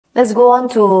Let's go on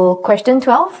to question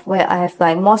 12, where I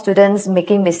have more students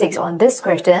making mistakes on this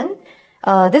question.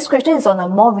 This question is on a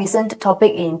more recent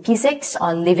topic in P6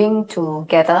 on living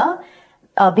together,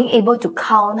 being able to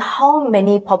count how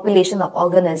many population of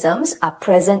organisms are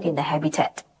present in the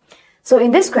habitat. So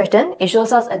in this question, it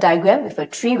shows us a diagram with a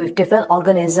tree with different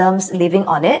organisms living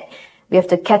on it. We have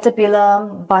the caterpillar,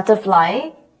 butterfly,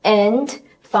 ant,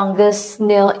 fungus,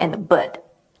 snail, and a bird.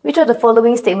 Which of the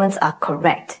following statements are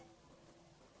correct?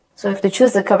 So if to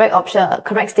choose the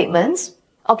correct statements,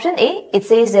 option A, it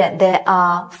says that there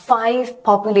are 5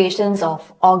 populations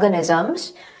of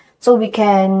organisms. So we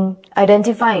can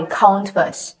identify and count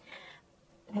first.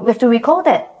 We have to recall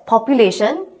that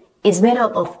population is made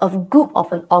up of a group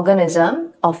of an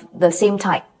organism of the same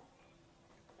type.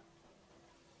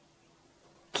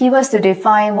 Keywords to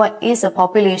define what is a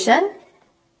population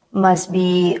must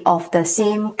be of the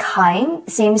same kind,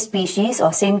 same species,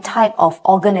 or same type of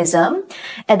organism.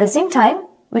 At the same time,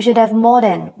 we should have more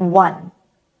than one.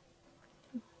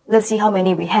 Let's see how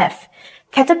many we have.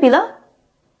 Caterpillar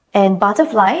and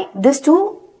butterfly, these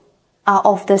two are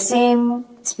of the same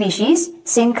species,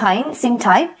 same kind, same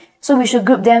type, so we should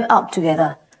group them up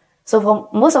together. So for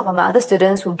most of my other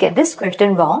students who get this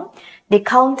question wrong, they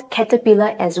count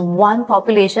caterpillar as one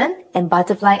population and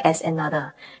butterfly as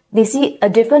another. They see a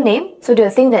different name, so they'll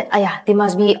think that, they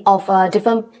must be of a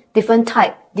different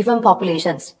type, different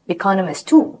populations. We count them as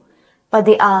 2. But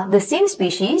they are the same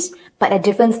species, but at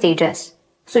different stages.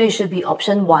 So it should be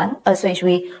option 1, so it should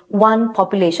be one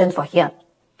population for here.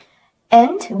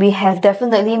 And we have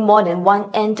definitely more than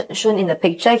one ant shown in the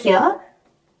picture here.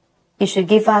 It should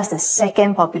give us the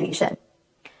second population.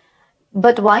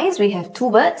 Bird-wise, we have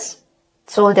 2 birds,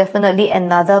 so definitely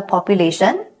another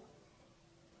population.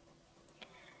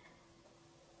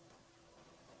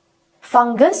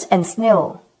 Fungus and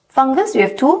snail. Fungus, we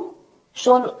have 2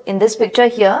 shown in this picture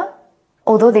here.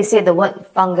 Although they say the word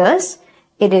fungus,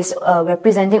 it is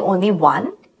representing only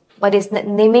one, but it's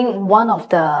naming one of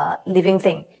the living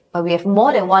thing. But we have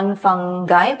more than one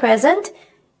fungi present.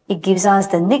 It gives us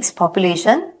the next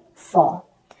population, 4.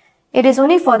 It is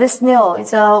only for this snail.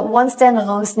 It's a one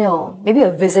standalone snail, maybe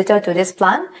a visitor to this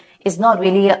plant. It's not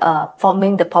really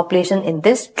forming the population in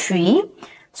this tree,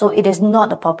 so it is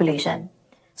not a population.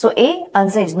 So A,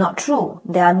 answer is not true.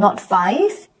 There are not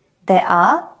 5, there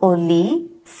are only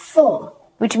 4,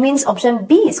 which means option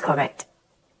B is correct.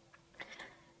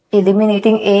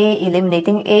 Eliminating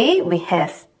A, we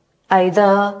have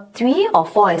either 3 or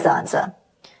 4 is the answer.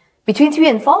 Between 3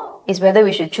 and 4 is whether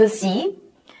we should choose C.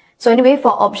 So anyway,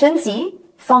 for option C,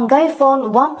 fungi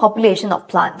form one population of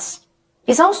plants.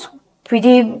 It sounds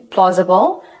pretty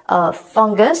plausible.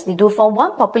 Fungus, they do form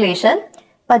one population,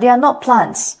 but they are not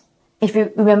plants. If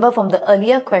you remember from the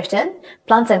earlier question,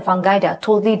 plants and fungi, they are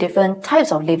totally different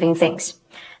types of living things.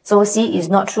 So C is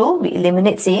not true. We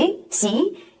eliminate C,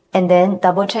 and then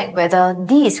double check whether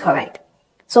D is correct.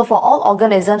 So for all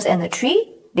organisms and a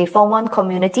tree, they form one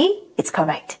community. It's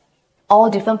correct.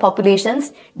 All different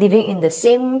populations living in the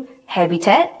same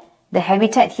habitat. The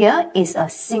habitat here is a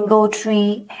single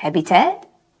tree habitat.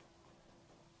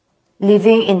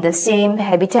 Living in the same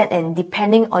habitat and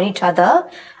depending on each other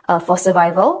for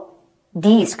survival.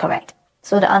 D is correct.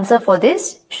 So the answer for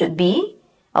this should be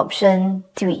option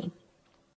 3.